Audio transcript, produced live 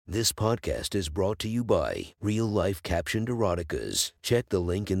This podcast is brought to you by Real Life Captioned Eroticas. Check the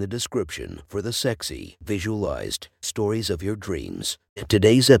link in the description for the sexy, visualized stories of your dreams.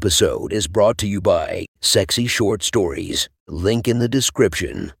 Today's episode is brought to you by Sexy Short Stories. Link in the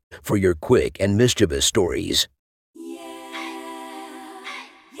description for your quick and mischievous stories.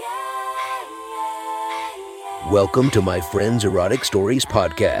 Welcome to my friend's Erotic Stories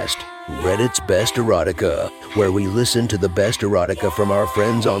podcast, Reddit's Best Erotica, where we listen to the best erotica from our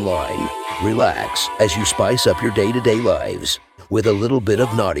friends online. Relax as you spice up your day-to-day lives with a little bit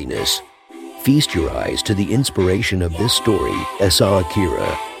of naughtiness. Feast your eyes to the inspiration of this story, Esa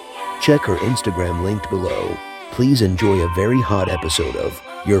Akira. Check her Instagram linked below. Please enjoy a very hot episode of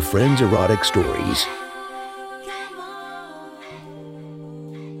Your Friend's Erotic Stories.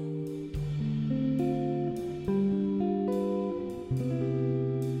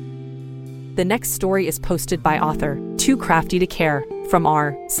 The next story is posted by author Too Crafty to Care from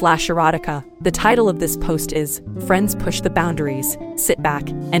r/erotica. The title of this post is Friends Push the Boundaries. Sit back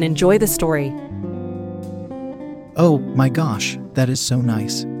and enjoy the story. Oh my gosh, that is so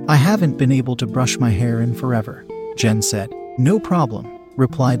nice. I haven't been able to brush my hair in forever, Jen said. No problem,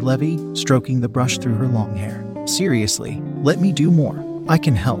 replied Levy, stroking the brush through her long hair. Seriously, let me do more. I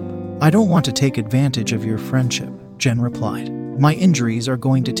can help. I don't want to take advantage of your friendship, Jen replied. My injuries are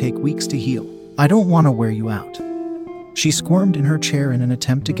going to take weeks to heal. I don't want to wear you out. She squirmed in her chair in an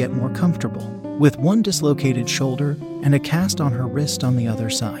attempt to get more comfortable. With one dislocated shoulder and a cast on her wrist on the other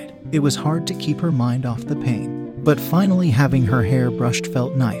side, it was hard to keep her mind off the pain. But finally having her hair brushed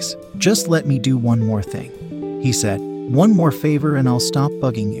felt nice. Just let me do one more thing, he said. One more favor and I'll stop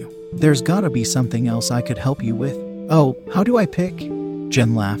bugging you. There's gotta be something else I could help you with. Oh, how do I pick?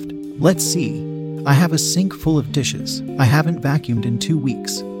 Jen laughed. Let's see. I have a sink full of dishes. I haven't vacuumed in 2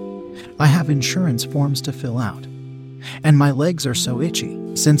 weeks. I have insurance forms to fill out. And my legs are so itchy,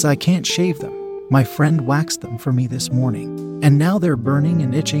 since I can't shave them. My friend waxed them for me this morning. And now they're burning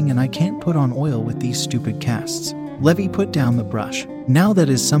and itching and I can't put on oil with these stupid casts. Levy put down the brush. Now that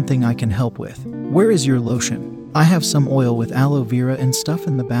is something I can help with. Where is your lotion? I have some oil with aloe vera and stuff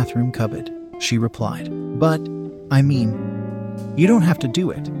in the bathroom cupboard, she replied. But, you don't have to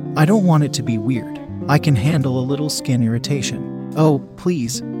do it. I don't want it to be weird. I can handle a little skin irritation. Oh,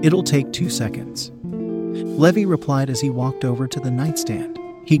 please, it'll take 2 seconds. Levy replied as he walked over to the nightstand.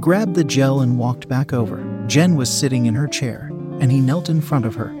 He grabbed the gel and walked back over. Jen was sitting in her chair, and he knelt in front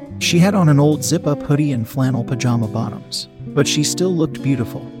of her. She had on an old zip-up hoodie and flannel pajama bottoms, but she still looked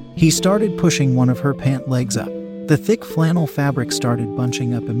beautiful. He started pushing one of her pant legs up. The thick flannel fabric started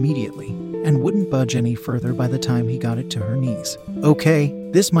bunching up immediately, and wouldn't budge any further by the time he got it to her knees. Okay,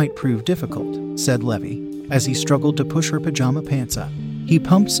 this might prove difficult, said Levy, as he struggled to push her pajama pants up. He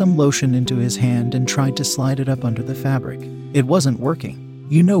pumped some lotion into his hand and tried to slide it up under the fabric. It wasn't working.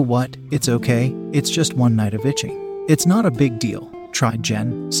 You know what? It's okay. It's just one night of itching. It's not a big deal, tried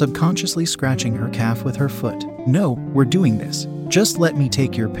Jen, subconsciously scratching her calf with her foot. No, we're doing this. Just let me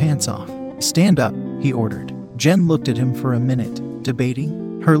take your pants off. Stand up, he ordered. Jen looked at him for a minute, debating.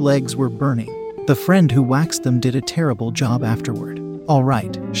 Her legs were burning. The friend who waxed them did a terrible job afterward. All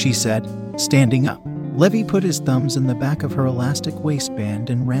right, she said, standing up. Levy put his thumbs in the back of her elastic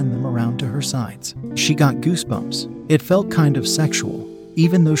waistband and ran them around to her sides. She got goosebumps. It felt kind of sexual,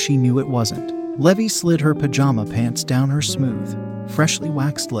 even though she knew it wasn't. Levy slid her pajama pants down her smooth, freshly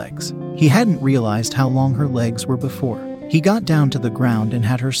waxed legs. He hadn't realized how long her legs were before. He got down to the ground and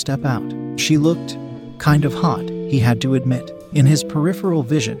had her step out. She looked kind of hot, he had to admit. In his peripheral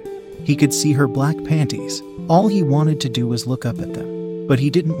vision, he could see her black panties. All he wanted to do was look up at them, but he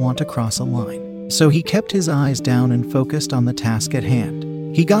didn't want to cross a line. So he kept his eyes down and focused on the task at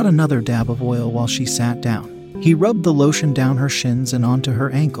hand. He got another dab of oil while she sat down. He rubbed the lotion down her shins and onto her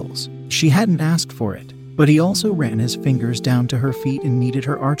ankles. She hadn't asked for it, but he also ran his fingers down to her feet and kneaded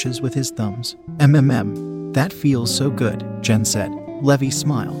her arches with his thumbs. That feels so good, Jen said. Levy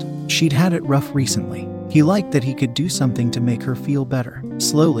smiled. She'd had it rough recently. He liked that he could do something to make her feel better.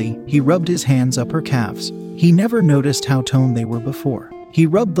 Slowly, he rubbed his hands up her calves. He never noticed how toned they were before. He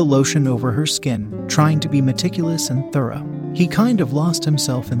rubbed the lotion over her skin, trying to be meticulous and thorough. He kind of lost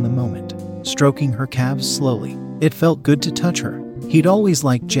himself in the moment, stroking her calves slowly. It felt good to touch her. He'd always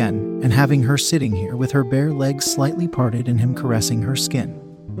liked Jen, and having her sitting here with her bare legs slightly parted and him caressing her skin.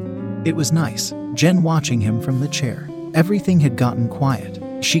 It was nice. Jen watching him from the chair. Everything had gotten quiet.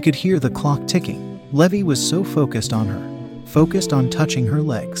 She could hear the clock ticking. Levy was so focused on her, focused on touching her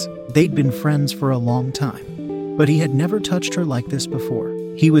legs. They'd been friends for a long time, but he had never touched her like this before.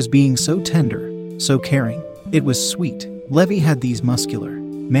 He was being so tender, so caring. It was sweet. Levy had these muscular,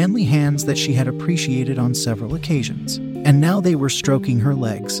 manly hands that she had appreciated on several occasions. And now they were stroking her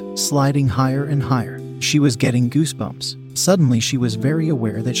legs, sliding higher and higher. She was getting goosebumps. Suddenly she was very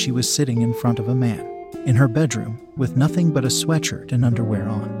aware that she was sitting in front of a man in her bedroom with nothing but a sweatshirt and underwear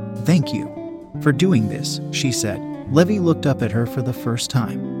on. "Thank you for doing this," she said. Levy looked up at her for the first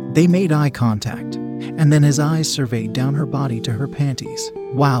time. They made eye contact, and then his eyes surveyed down her body to her panties.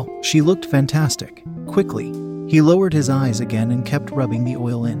 Wow, she looked fantastic. Quickly, he lowered his eyes again and kept rubbing the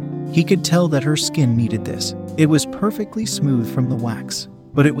oil in. He could tell that her skin needed this. It was perfectly smooth from the wax,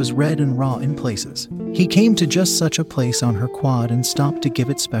 but it was red and raw in places. He came to just such a place on her quad and stopped to give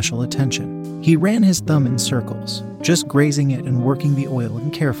it special attention. He ran his thumb in circles, just grazing it and working the oil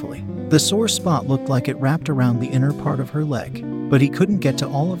in carefully. The sore spot looked like it wrapped around the inner part of her leg, but he couldn't get to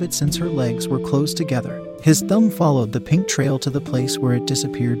all of it since her legs were close together. His thumb followed the pink trail to the place where it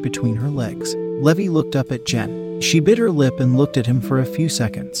disappeared between her legs. Levy looked up at Jen. She bit her lip and looked at him for a few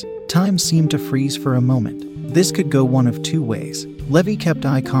seconds. Time seemed to freeze for a moment. This could go one of two ways. Levy kept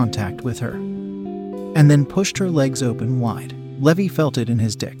eye contact with her and then pushed her legs open wide. Levy felt it in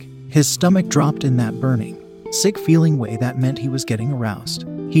his dick. His stomach dropped in that burning, sick feeling way that meant he was getting aroused.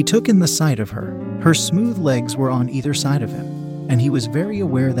 He took in the sight of her. Her smooth legs were on either side of him, and he was very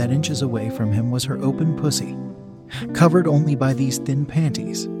aware that inches away from him was her open pussy, covered only by these thin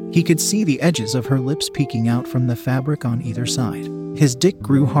panties. He could see the edges of her lips peeking out from the fabric on either side. His dick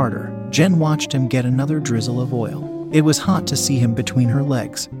grew harder. Jen watched him get another drizzle of oil. It was hot to see him between her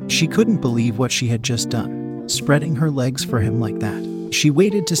legs. She couldn't believe what she had just done, spreading her legs for him like that. She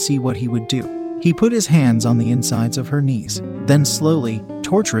waited to see what he would do. He put his hands on the insides of her knees. Then slowly,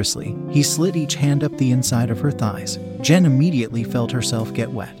 tortuously, he slid each hand up the inside of her thighs. Jen immediately felt herself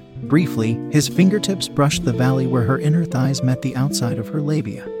get wet. Briefly, his fingertips brushed the valley where her inner thighs met the outside of her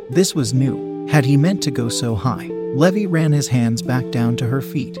labia. This was new. Had he meant to go so high? Levy ran his hands back down to her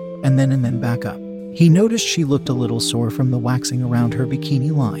feet, and then back up. He noticed she looked a little sore from the waxing around her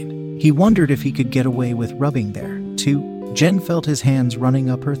bikini line. He wondered if he could get away with rubbing there, too. Jen felt his hands running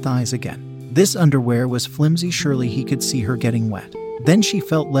up her thighs again. This underwear was flimsy, surely he could see her getting wet. Then she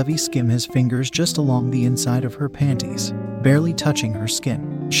felt Levy skim his fingers just along the inside of her panties, barely touching her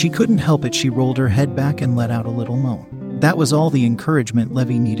skin. She couldn't help it. She rolled her head back and let out a little moan. That was all the encouragement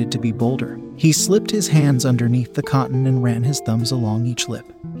Levy needed to be bolder. He slipped his hands underneath the cotton and ran his thumbs along each lip.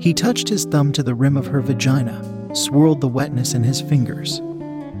 He touched his thumb to the rim of her vagina, swirled the wetness in his fingers,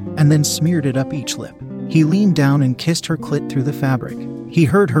 and then smeared it up each lip. He leaned down and kissed her clit through the fabric. He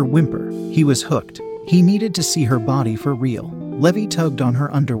heard her whimper. He was hooked. He needed to see her body for real. Levy tugged on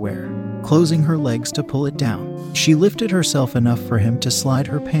her underwear, closing her legs to pull it down. She lifted herself enough for him to slide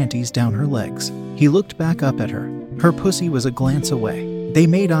her panties down her legs. He looked back up at her. Her pussy was a glance away. They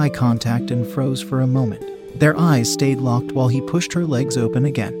made eye contact and froze for a moment. Their eyes stayed locked while he pushed her legs open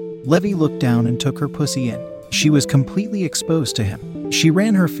again. Levy looked down and took her pussy in. She was completely exposed to him. She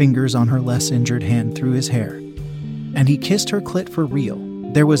ran her fingers on her less injured hand through his hair, and he kissed her clit for real.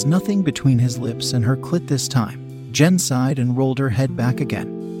 There was nothing between his lips and her clit this time. Jen sighed and rolled her head back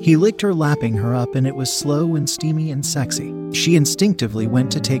again. He licked her, lapping her up, and it was slow and steamy and sexy. She instinctively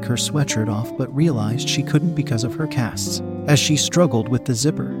went to take her sweatshirt off but realized she couldn't because of her casts. As she struggled with the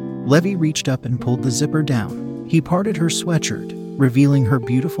zipper, Levy reached up and pulled the zipper down. He parted her sweatshirt, revealing her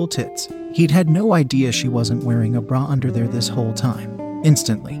beautiful tits. He'd had no idea she wasn't wearing a bra under there this whole time.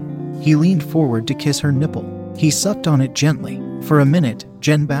 Instantly, he leaned forward to kiss her nipple. He sucked on it gently. For a minute,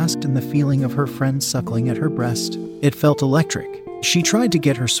 Jen basked in the feeling of her friend suckling at her breast. It felt electric. She tried to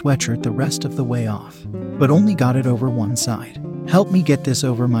get her sweatshirt the rest of the way off, but only got it over one side. "Help me get this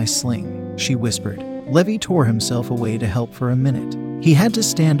over my sling," she whispered. Levy tore himself away to help for a minute. He had to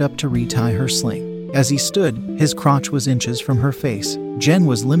stand up to retie her sling. As he stood, his crotch was inches from her face. Jen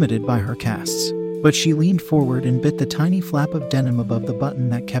was limited by her casts, but she leaned forward and bit the tiny flap of denim above the button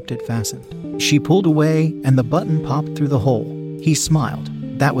that kept it fastened. She pulled away, and the button popped through the hole. He smiled.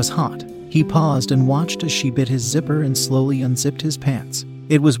 That was hot. He paused and watched as she bit his zipper and slowly unzipped his pants.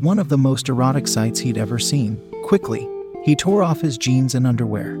 It was one of the most erotic sights he'd ever seen. Quickly, he tore off his jeans and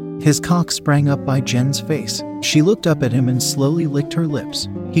underwear. His cock sprang up by Jen's face. She looked up at him and slowly licked her lips.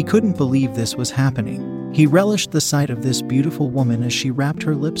 He couldn't believe this was happening. He relished the sight of this beautiful woman as she wrapped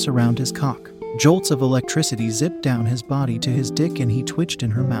her lips around his cock. Jolts of electricity zipped down his body to his dick and he twitched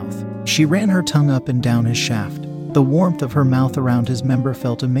in her mouth. She ran her tongue up and down his shaft. The warmth of her mouth around his member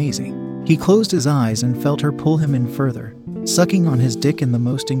felt amazing. He closed his eyes and felt her pull him in further, sucking on his dick in the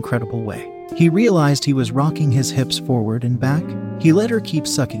most incredible way. He realized he was rocking his hips forward and back. He let her keep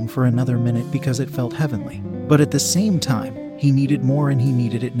sucking for another minute because it felt heavenly. But at the same time, he needed more and he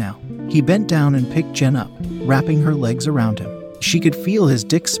needed it now. He bent down and picked Jen up, wrapping her legs around him. She could feel his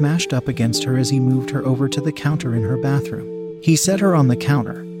dick smashed up against her as he moved her over to the counter in her bathroom. He set her on the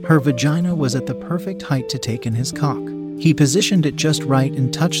counter. Her vagina was at the perfect height to take in his cock. He positioned it just right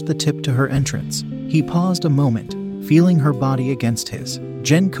and touched the tip to her entrance. He paused a moment, feeling her body against his.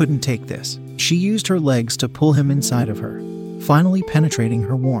 Jen couldn't take this. She used her legs to pull him inside of her, finally penetrating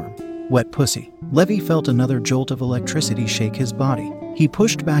her warm, wet pussy. Levy felt another jolt of electricity shake his body. He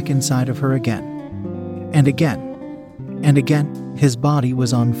pushed back inside of her again. And again. And again, his body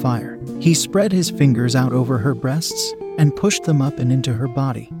was on fire. He spread his fingers out over her breasts and pushed them up and into her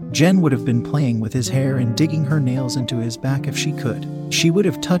body. Jen would have been playing with his hair and digging her nails into his back if she could. She would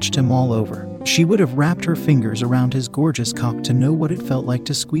have touched him all over. She would have wrapped her fingers around his gorgeous cock to know what it felt like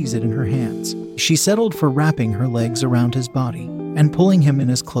to squeeze it in her hands. She settled for wrapping her legs around his body and pulling him in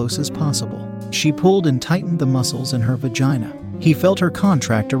as close as possible. She pulled and tightened the muscles in her vagina. He felt her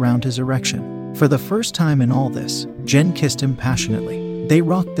contract around his erection. For the first time in all this, Jen kissed him passionately. They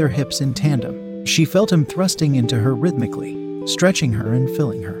rocked their hips in tandem. She felt him thrusting into her rhythmically, stretching her and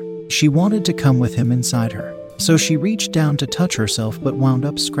filling her. She wanted to come with him inside her, so she reached down to touch herself but wound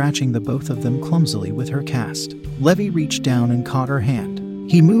up scratching the both of them clumsily with her cast. Levy reached down and caught her hand.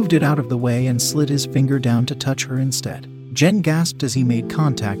 He moved it out of the way and slid his finger down to touch her instead. Jen gasped as he made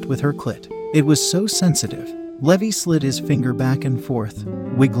contact with her clit. It was so sensitive. Levy slid his finger back and forth,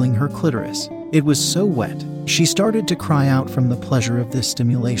 wiggling her clitoris. It was so wet. She started to cry out from the pleasure of this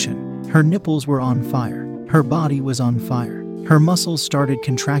stimulation. Her nipples were on fire. Her body was on fire. Her muscles started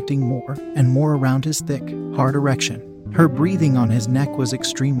contracting more and more around his thick, hard erection. Her breathing on his neck was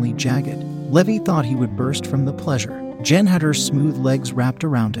extremely jagged. Levy thought he would burst from the pleasure. Jen had her smooth legs wrapped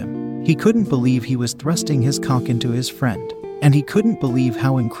around him. He couldn't believe he was thrusting his cock into his friend, and he couldn't believe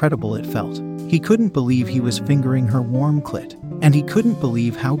how incredible it felt. He couldn't believe he was fingering her warm clit, and he couldn't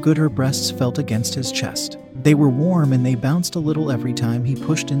believe how good her breasts felt against his chest. They were warm and they bounced a little every time he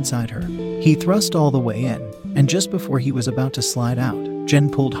pushed inside her. He thrust all the way in, and just before he was about to slide out, Jen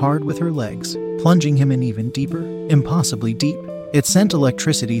pulled hard with her legs, plunging him in even deeper, impossibly deep. It sent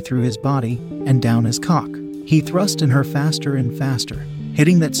electricity through his body and down his cock. He thrust in her faster and faster,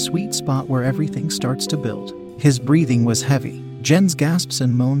 hitting that sweet spot where everything starts to build. His breathing was heavy. Jen's gasps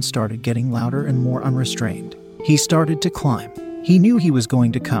and moans started getting louder and more unrestrained. He started to climb. He knew he was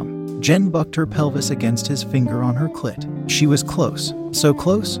going to come. Jen bucked her pelvis against his finger on her clit. She was close. So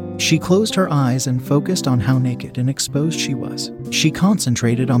close, she closed her eyes and focused on how naked and exposed she was. She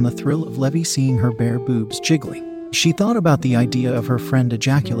concentrated on the thrill of Levy seeing her bare boobs jiggling. She thought about the idea of her friend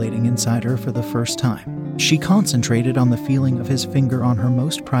ejaculating inside her for the first time. She concentrated on the feeling of his finger on her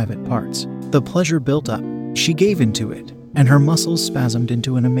most private parts. The pleasure built up. She gave into it, and her muscles spasmed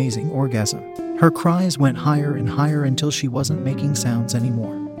into an amazing orgasm. Her cries went higher and higher until she wasn't making sounds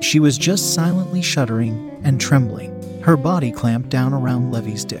anymore. She was just silently shuddering and trembling. Her body clamped down around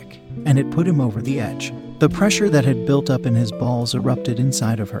Levy's dick, and it put him over the edge. The pressure that had built up in his balls erupted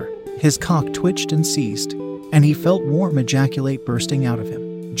inside of her. His cock twitched and seized, and he felt warm ejaculate bursting out of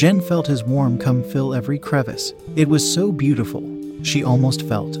him. Jen felt his warm cum fill every crevice. It was so beautiful, she almost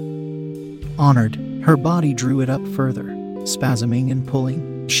felt honored. Her body drew it up further, spasming and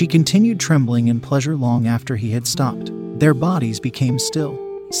pulling. She continued trembling in pleasure long after he had stopped. Their bodies became still,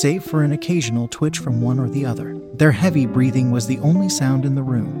 save for an occasional twitch from one or the other. Their heavy breathing was the only sound in the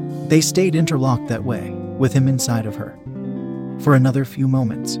room. They stayed interlocked that way, with him inside of her, for another few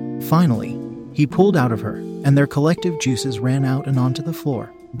moments. Finally, he pulled out of her, and their collective juices ran out and onto the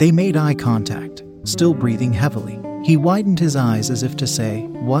floor. They made eye contact, still breathing heavily. He widened his eyes as if to say,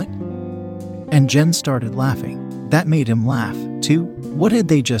 "What?" And Jen started laughing. That made him laugh, too. What had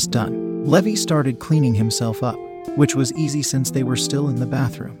they just done? Levy started cleaning himself up, which was easy since they were still in the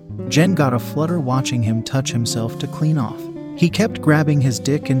bathroom. Jen got a flutter watching him touch himself to clean off. He kept grabbing his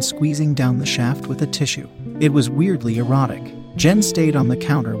dick and squeezing down the shaft with a tissue. It was weirdly erotic. Jen stayed on the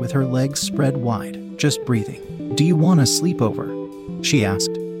counter with her legs spread wide, just breathing. "Do you want a sleepover?" she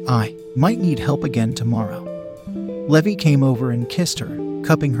asked. "I might need help again tomorrow." Levy came over and kissed her,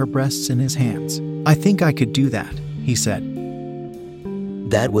 cupping her breasts in his hands. "I think I could do that," he said.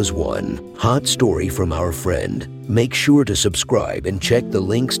 That was one hot story from our friend. Make sure to subscribe and check the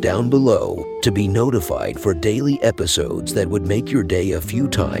links down below to be notified for daily episodes that would make your day a few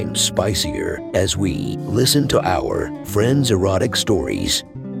times spicier as we listen to our friends' erotic stories.